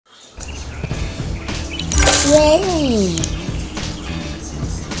Yay!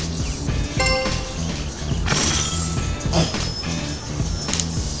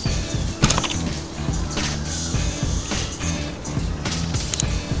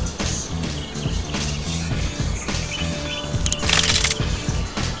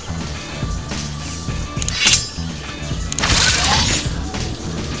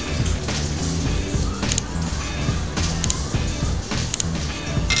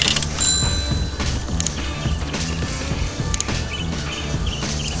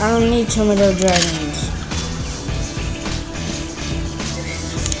 I don't need tomato dragons.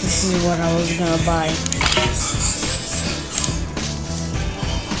 This is what I was gonna buy.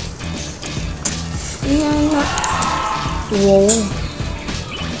 Whoa.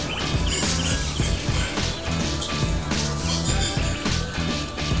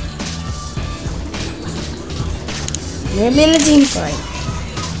 Maybe in a team fight.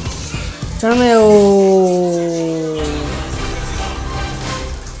 Tomato.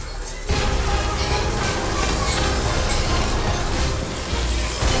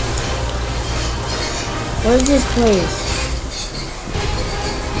 What is this place?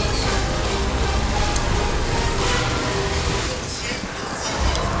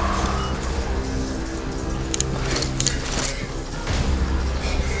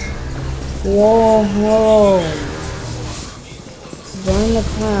 Whoa, whoa. Join the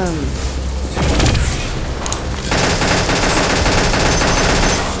clan.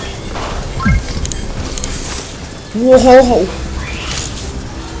 Whoa.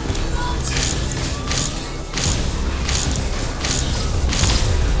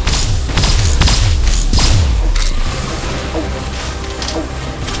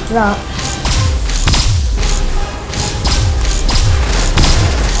 Drop.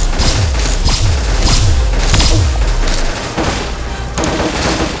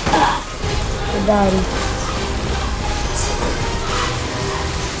 Daddy.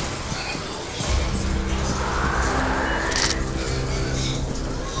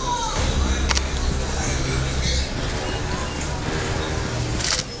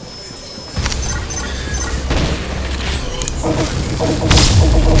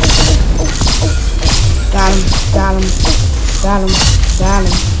 Got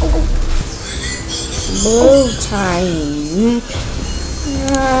him. Blue time.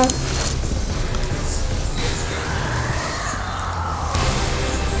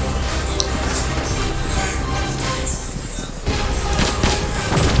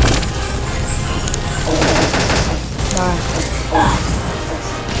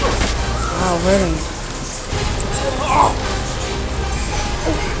 Wow, hurting.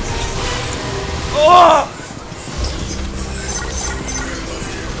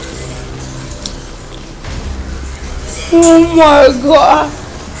 Oh my god!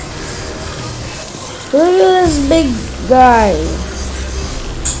 Look at this big guy.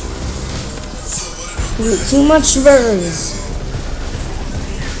 Too much burgers.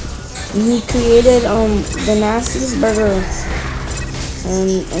 He created the nastiest burger, and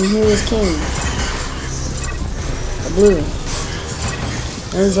he was king. The blue.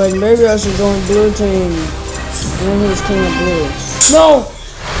 And it's like, maybe I should join blue team. And then he was king of blue. No!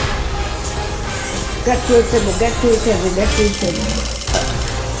 Get to the table.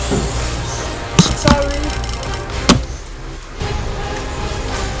 Sorry.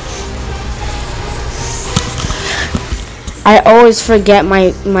 I always forget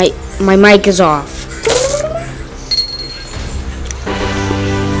my mic is off.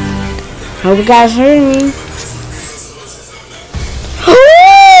 Hope you guys heard me.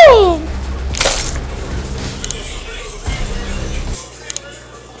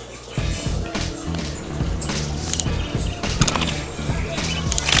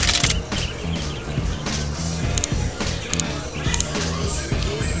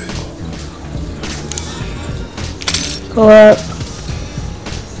 What?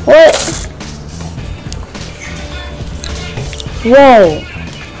 Whoa.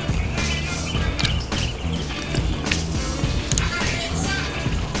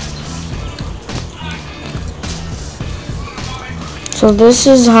 So this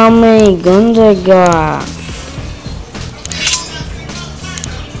is how many guns I got.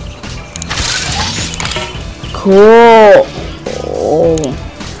 Cool. Oh.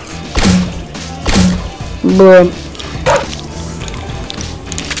 Bruh.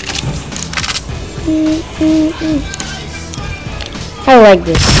 I like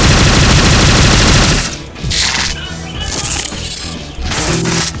this.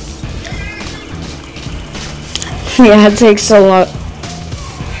 Yeah, it takes so long.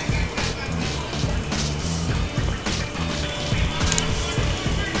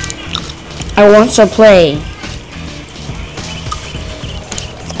 I want to play.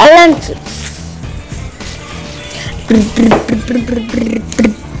 fences.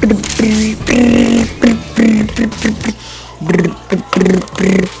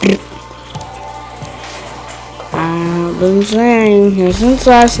 I've been staying here since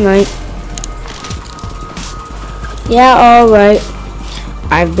last night. Yeah, alright.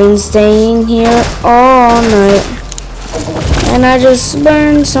 I've been staying here all night. And I just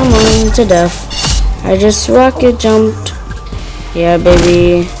burned someone to death. I just rocket jumped. Yeah,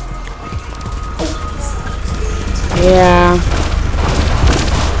 baby. Yeah.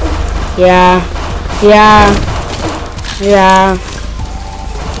 Yeah. Yeah. Yeah.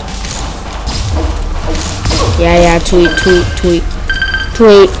 Yeah, tweet.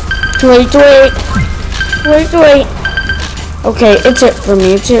 Okay, it's it for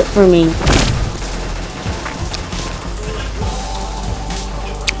me.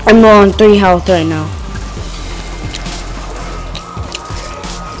 I'm low on 3 health right now.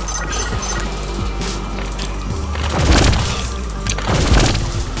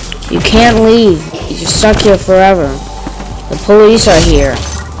 You can't leave. You just stuck here forever. The police are here.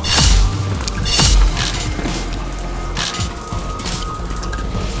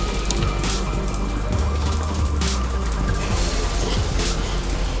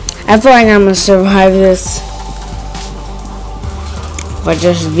 I feel like I'm gonna survive this. But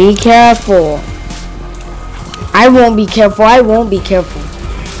just be careful. I won't be careful.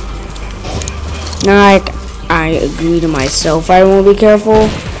 Now, like, I agree to myself I won't be careful.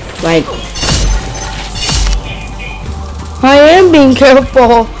 Like, I am being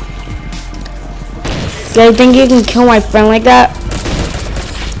careful. Do you think you can kill my friend like that?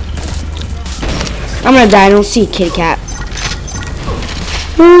 I'm gonna die. I don't see a kitty cat.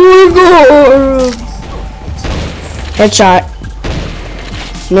 Oh my god. Headshot.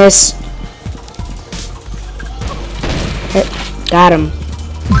 Miss. Got him.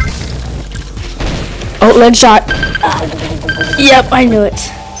 Oh, leg shot. Yep, I knew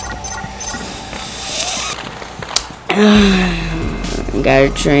it. Gotta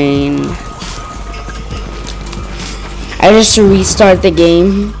train. I just restart the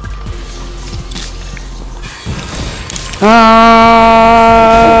game.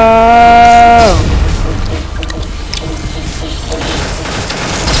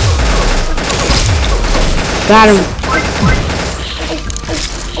 Got him.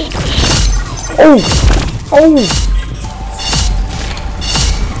 Oh.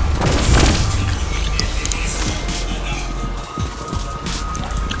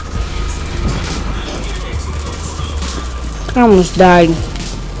 I almost died.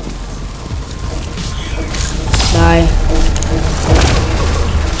 Die.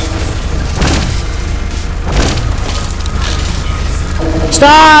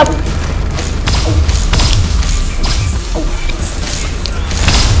 Stop!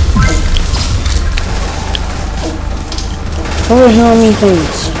 Who was hearing me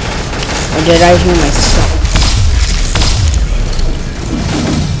things? Or did I hear myself?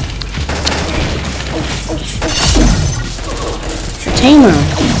 Tamer.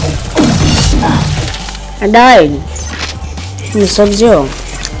 I died. In the Sub-Zero.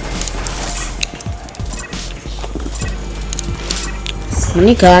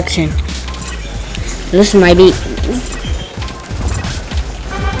 Money collection. This might be.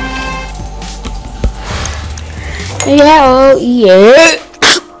 Yeah, oh yeah.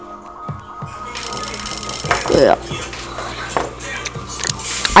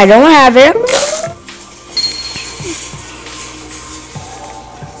 I don't have it.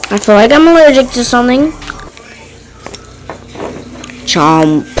 I feel like I'm allergic to something.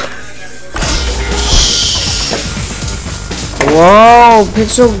 Chomp. Whoa,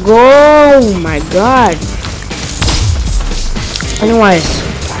 Pixel Go! Oh my god. Anyways.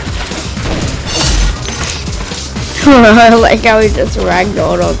 I like how he just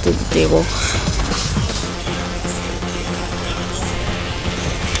ragdolled onto the table.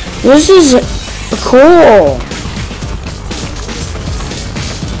 This is cool.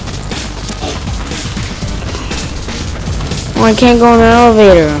 Oh, I can't go in the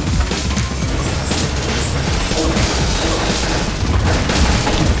elevator.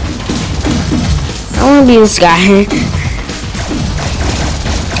 I want to be this guy.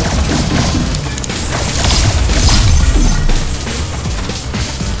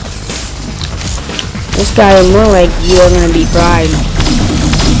 This guy is more like you are gonna be fried.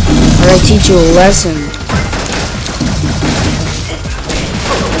 Or I teach you a lesson.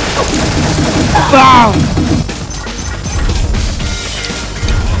 Wow!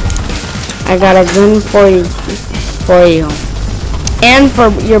 I got a gun for you. And for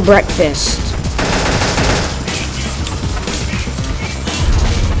your breakfast.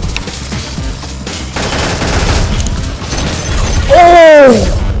 Whoa!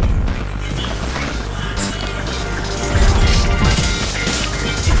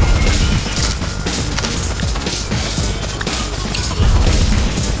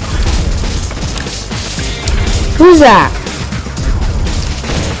 Who's that?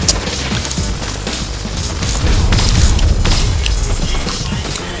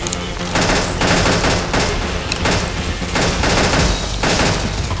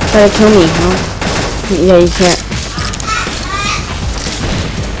 Try to kill me, huh? Yeah, you can't.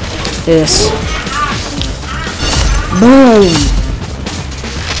 This. Boom!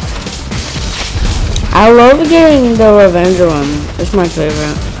 I love getting the Revenger one. It's my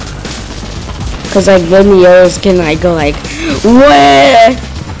favorite. Cause like then the yellows can like go like, what?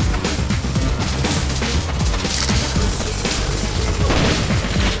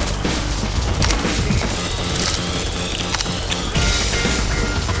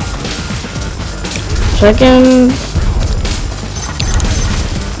 Chicken.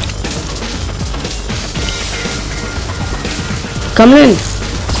 Coming in.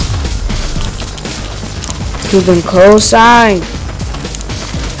 Keep them close side.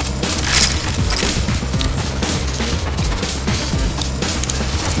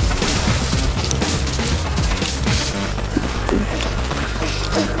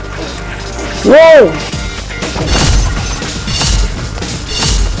 Whoa!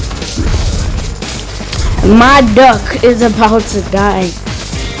 My duck is about to die.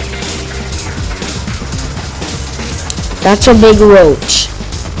 That's a big roach.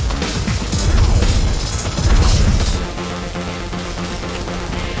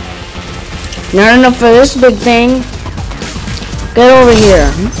 Not enough for this big thing. Get over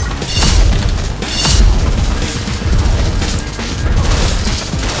here.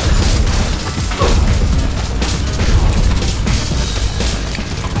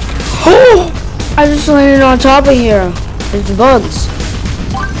 Oh! I just landed on top of here. It's bugs.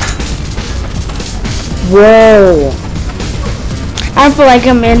 Whoa. I feel like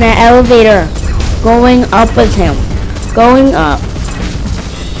I'm in an elevator. Going up with him. Going up.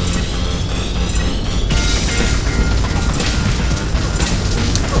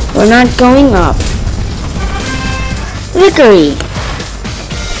 We're not going up. Vickery.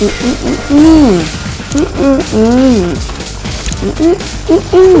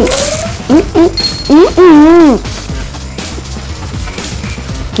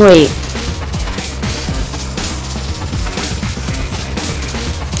 Wait.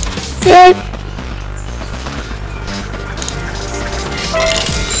 Yay.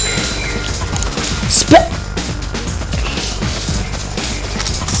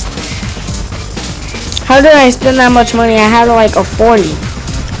 How did I spend that much money? I had like a 40.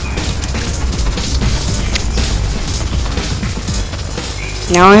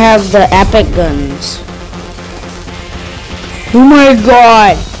 Now I have the epic guns. Oh my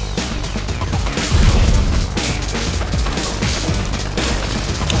god!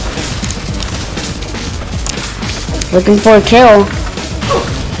 Looking for a kill.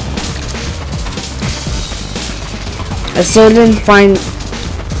 I still didn't find.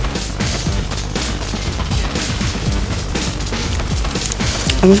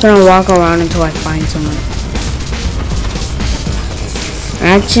 I'm just gonna walk around until I find someone.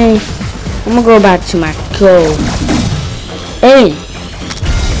 Actually, I'm gonna go back to my cove. Hey!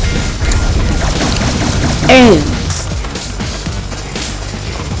 Hey!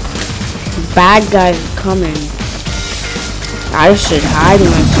 Bad guys coming. I should hide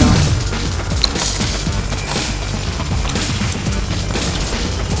myself.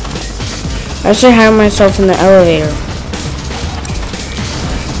 I should hide myself in the elevator.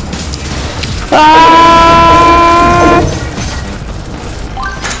 Ah!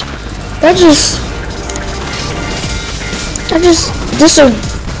 That just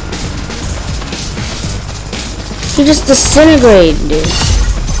he just disintegrated, dude.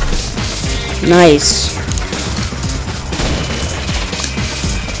 Nice.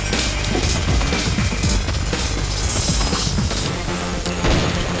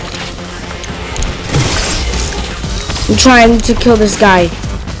 I'm trying to kill this guy.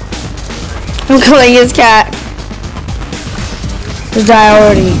 I'm killing his cat. He died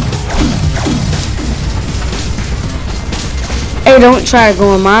already. Hey, don't try to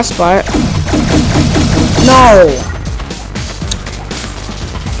go in my spot. No.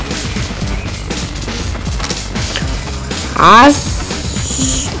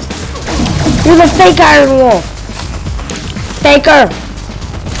 You're the fake Iron Wolf. Faker.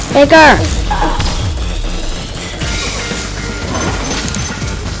 Faker.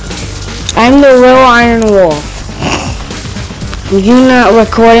 I'm the real Iron Wolf. You not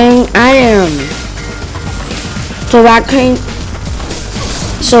recording? I am. So that kind.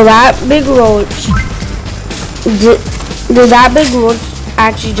 So that big roach, did that big roach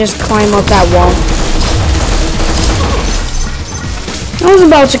actually just climb up that wall? I was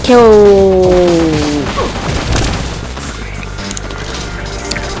about to kill.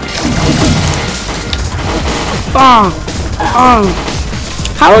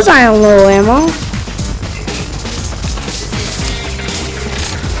 How was I on low ammo?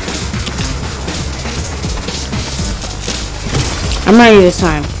 I'm ready this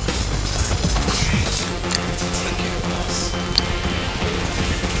time.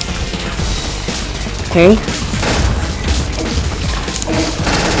 Okay.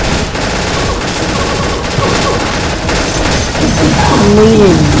 I'm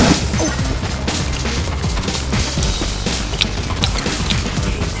waiting.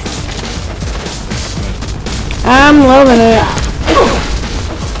 I'm loving it.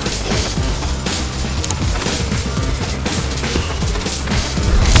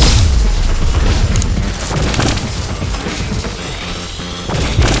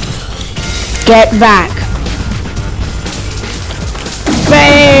 Get back.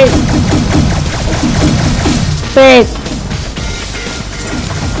 Fake. Fake.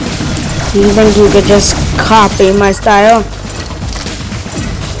 You think you could just copy my style?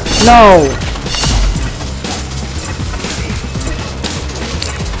 No.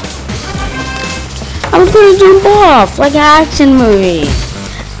 I was gonna jump off like an action movie.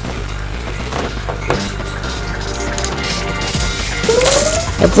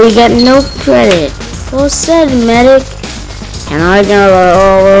 If we get no credit, well said, medic. And I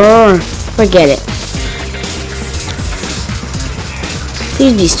gonna forget it.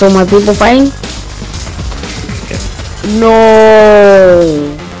 Please be still my people fighting.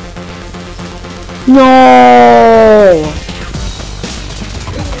 No. No.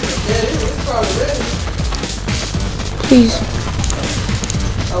 Please.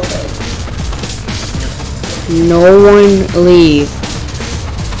 Okay. No one leave.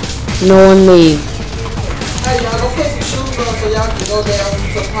 No one leave. Hey, y'all go put some shoes on so y'all can go down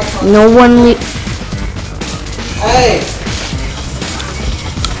to Pop-Pop. No one leave. Hey!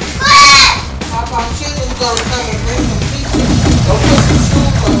 Pop-Pop Chicken's gonna come and bring some pizza. Go put some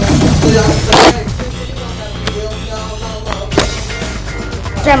shoes on so y'all can say, hey, you don't have to be able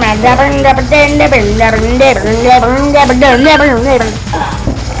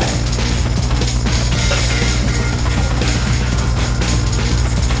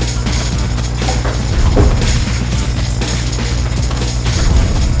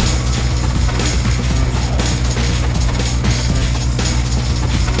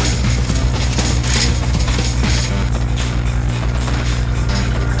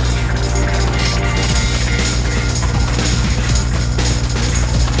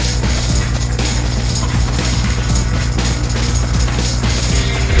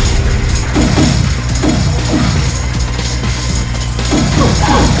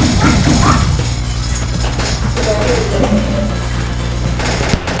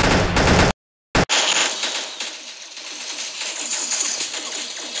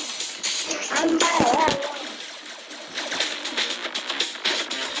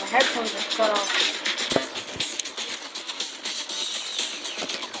headphones are cut off.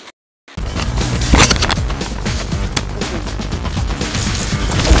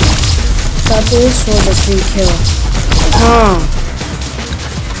 That is for the free kill.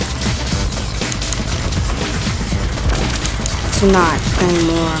 It's not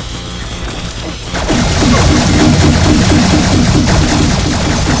anymore.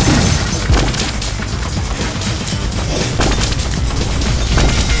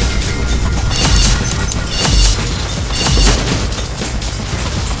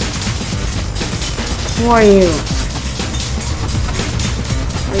 Who are you?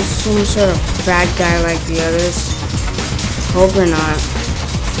 Are you some sort of bad guy like the others? Hope you're not.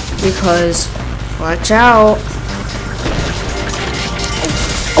 Because, watch out.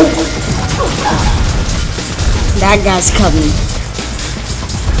 That guy's coming.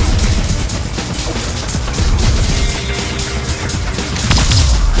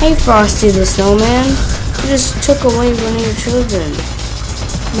 Hey Frosty the Snowman. You just took away one of your children.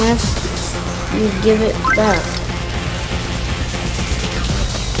 Must you give it back?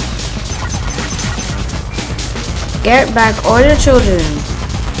 Get back all your children.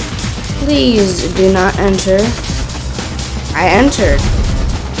 Please do not enter. I entered.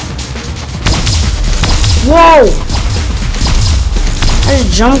 Whoa! I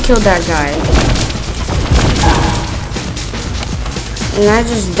just jump killed that guy. And I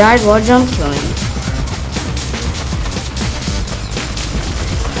just died while jump killing.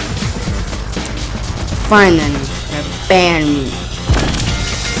 Fine then. Ban me.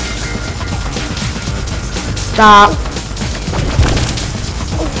 Stop.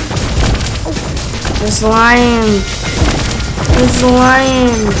 This lion. This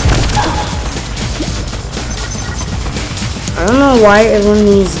lion. I don't know why everyone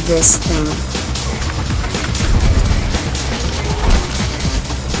needs this thing.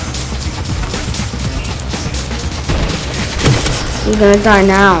 You're gonna die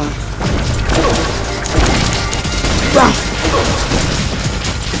now. Run.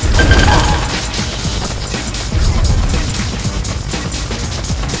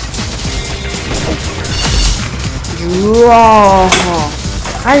 Whoa.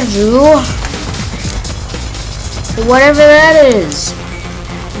 I drew whatever that is.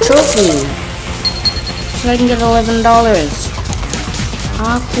 Trophy. So I can get $11.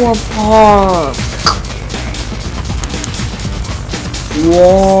 Aqua Park.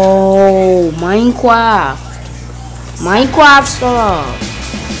 Whoa. Minecraft. Minecraft stuff.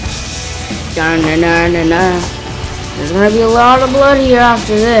 Dun, dun, dun, dun, dun. There's gonna be a lot of blood here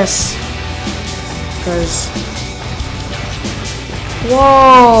after this. Because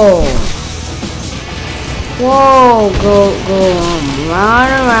whoa! Whoa! Go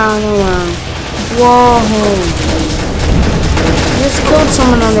round and round and round. Whoa! Just killed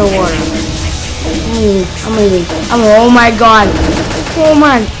someone underwater. I'm leaving. Oh my god! Oh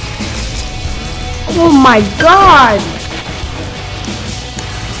my! Oh my god!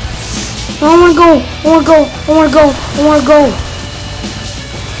 I wanna go! I wanna go! I wanna go! I wanna go!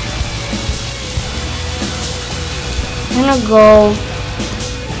 I'm gonna go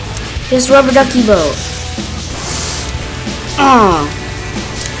this rubber ducky boat.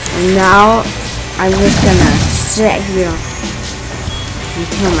 And now I'm just gonna sit here and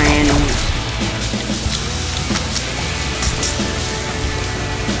kill my enemy.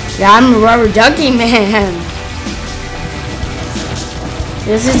 Yeah, I'm a rubber ducky man.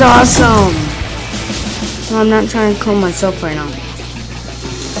 This is awesome. No, I'm not trying to kill myself right now.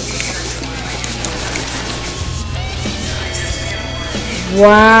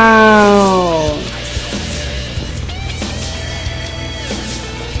 Wow.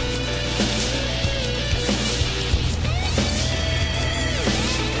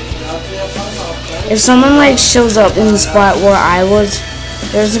 If someone like shows up in the spot where I was,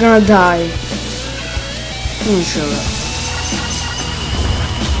 they're just gonna die. I'm gonna show up.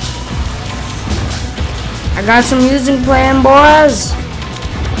 I got some music playing, boys.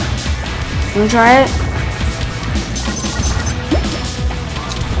 Wanna try it?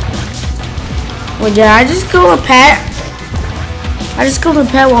 Wait, did I just kill a pet? I just killed a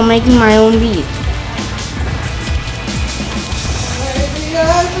pet while making my own beat.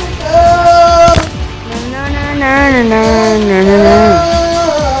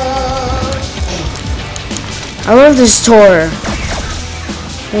 I love this tour.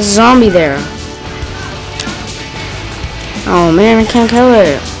 There's a zombie there. Oh man, I can't kill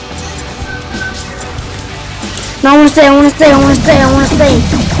it. No, I wanna stay, I wanna stay, I wanna stay, I wanna stay.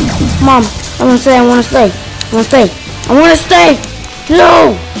 Mom, I wanna stay, I wanna stay, I wanna stay, I wanna stay!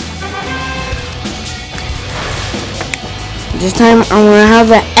 No! This time I'm gonna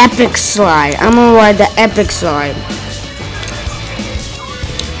have an epic slide. I'm gonna ride the epic slide.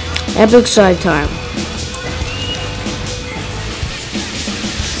 Epic slide time.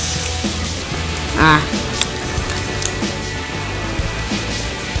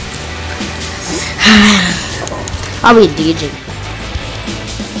 I'll be a DJ.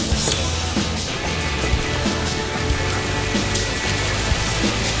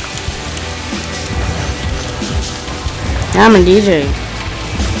 I'm a DJ.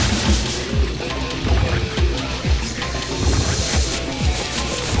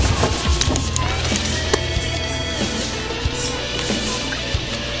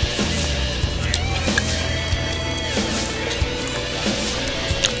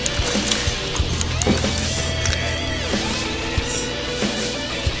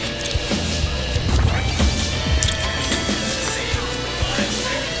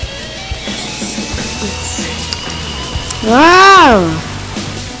 Wow!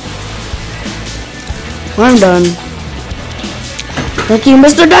 I'm done. Thank you,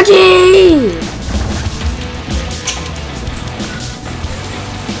 Mr. Ducky!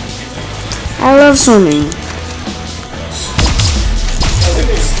 I love swimming.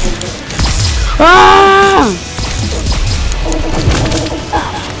 Ah!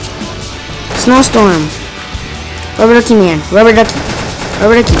 Snowstorm. Rubber ducky man. Rubber ducky.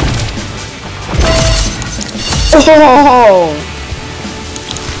 Rubber ducky. Oh!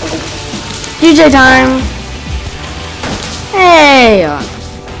 DJ time! Hey!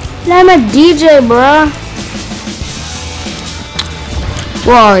 I'm a DJ, bruh.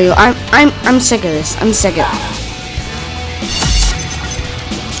 Where are you? I'm sick of this. I'm sick of it.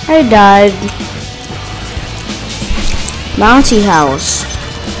 I died. Bounty house.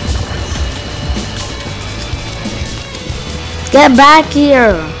 Get back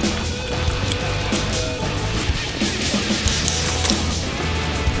here.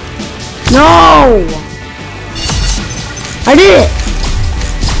 No! I did it!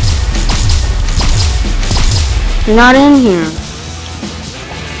 You're not in here.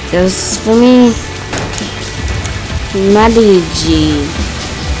 This is for me. Maddie G.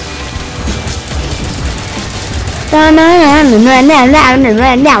 No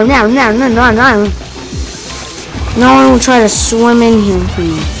one will try to swim in here for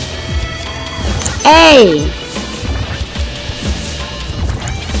me. Hey!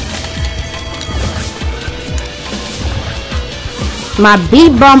 My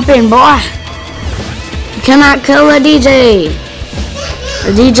beat bumping, boy. You cannot kill a DJ.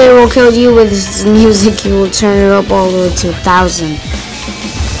 A DJ will kill you with his music. He will turn it up all the way to 1,000.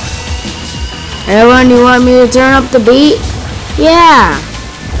 Everyone, you want me to turn up the beat? Yeah.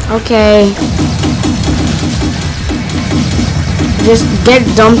 Okay. Just get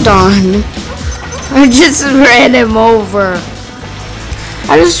dumped on. I just ran him over.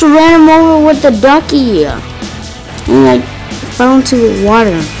 I just ran him over with the ducky. And I fell into the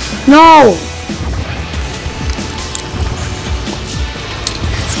water. No!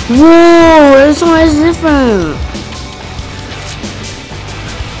 Whoa, this one is different.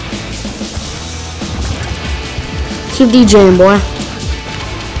 Keep DJing, boy.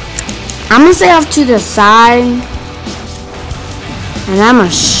 I'm gonna stay off to the side. And I'm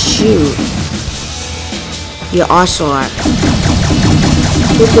gonna shoot. You ocelot.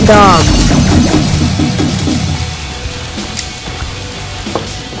 Shoot the dog.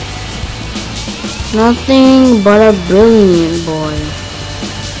 Nothing but a brilliant boy.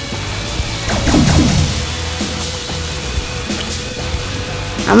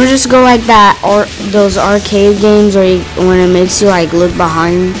 I'm gonna just go like that, or those arcade games where when it makes you like look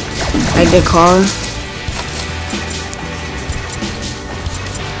behind, like the car.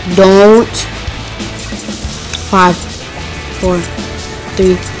 Don't. 5, 4,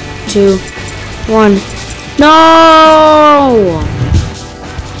 3, 2, 1. No!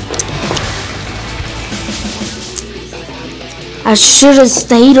 I should have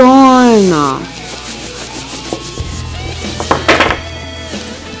stayed on.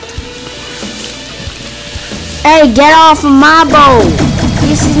 Hey, get off of my boat.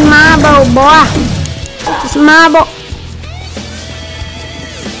 This is my boat, boy. This is my boat.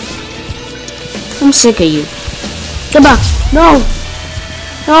 I'm sick of you. Come back. No.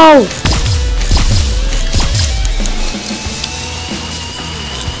 No.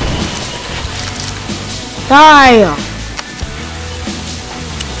 Die.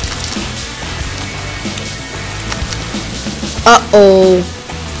 Uh-oh.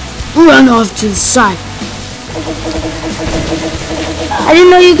 Run off to the side. I didn't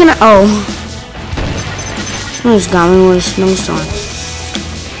know you can. Oh. I just got me with a snowstorm.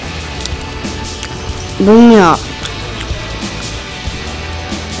 Bring me up.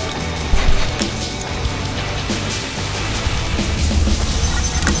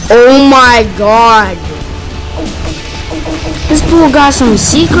 Oh my god. This pool got some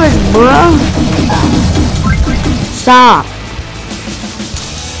secrets, bro. Stop.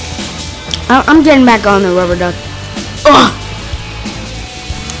 I'm getting back on the rubber duck. Ugh.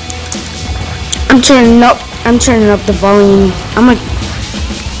 I'm turning up the volume.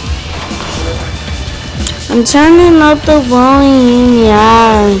 I'm turning up the volume,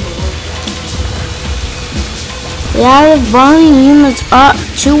 yeah. Yeah, the volume is up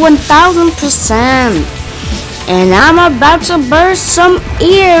to 1000%. And I'm about to burst some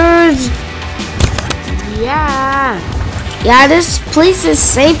ears. Yeah. Yeah, this place is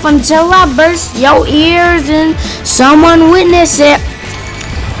safe until I burst your ears and someone witness it.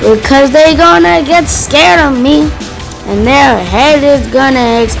 Because they gonna get scared of me. And their head is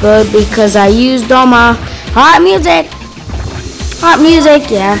gonna explode because I used all my hot music. Hot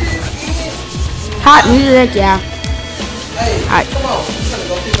music, yeah. Hot music, yeah. Hey, Hot. come on. You gotta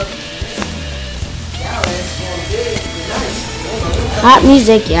go pick up. Y'all ass going big. Nice. Hot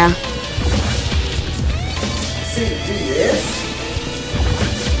music, yeah. See, yes.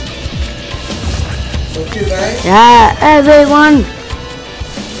 Okay, guys. Yeah, everyone.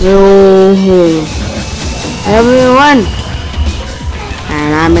 Everyone.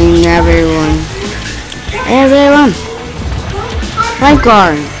 And I mean everyone. Everyone.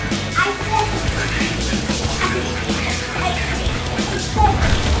 Lifeguard.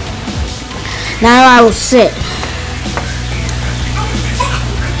 Now I will sit.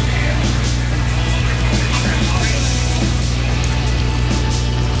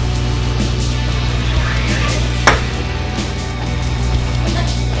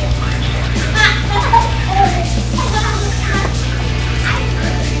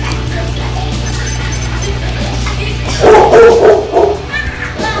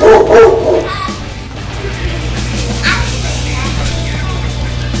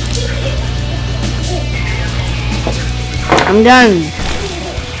 I'm done.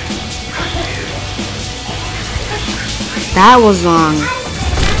 That was long.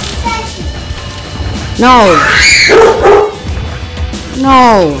 No.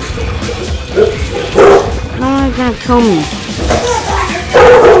 No. No, you're gonna kill me.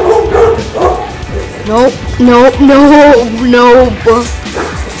 Nope. Nope. No. Nope.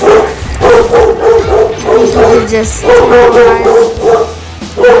 You could just have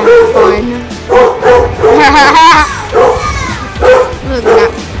fun. Look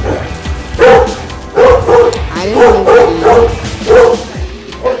at I didn't think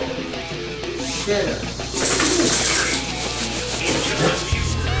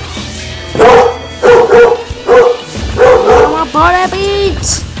my body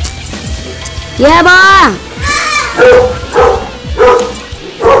beats. Yeah, boy.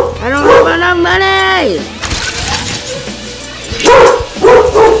 I don't have enough money.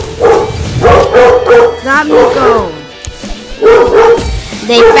 Stop, Nico.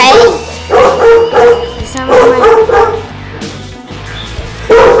 They fake. They sound like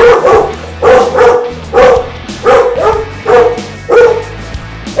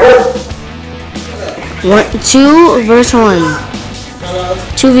One, 2 versus 1.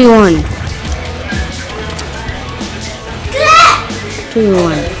 2v1.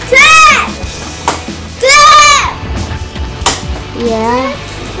 2v1. Yeah.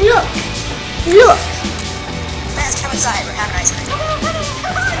 Look. Let's come inside. We're having ice cream.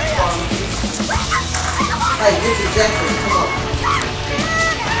 Hey, get your jacket. Come on.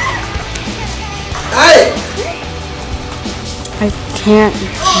 Hey! I can't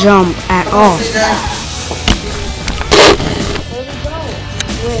jump at all. Sit down.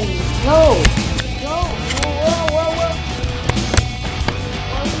 Where we go?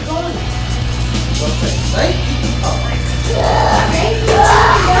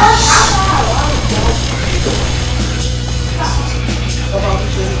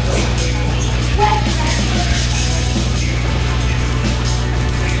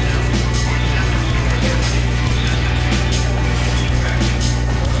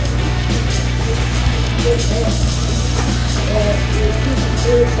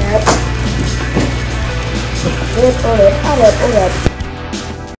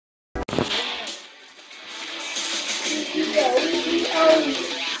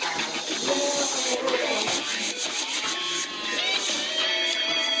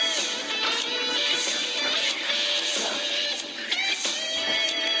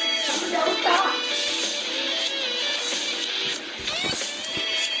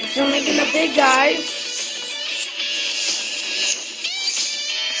 Still making a big guys.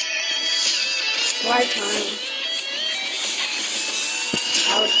 Fly time.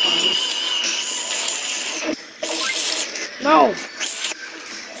 That was fun. No!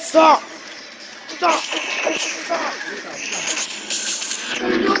 Stop! Stop! Stop!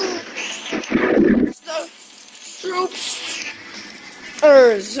 No! It's the troops!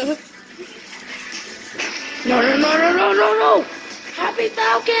 No! Happy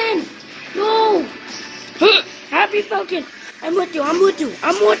Falcon! No! Happy Falcon! I'm with you,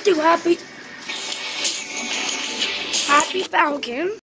 Happy Falcon!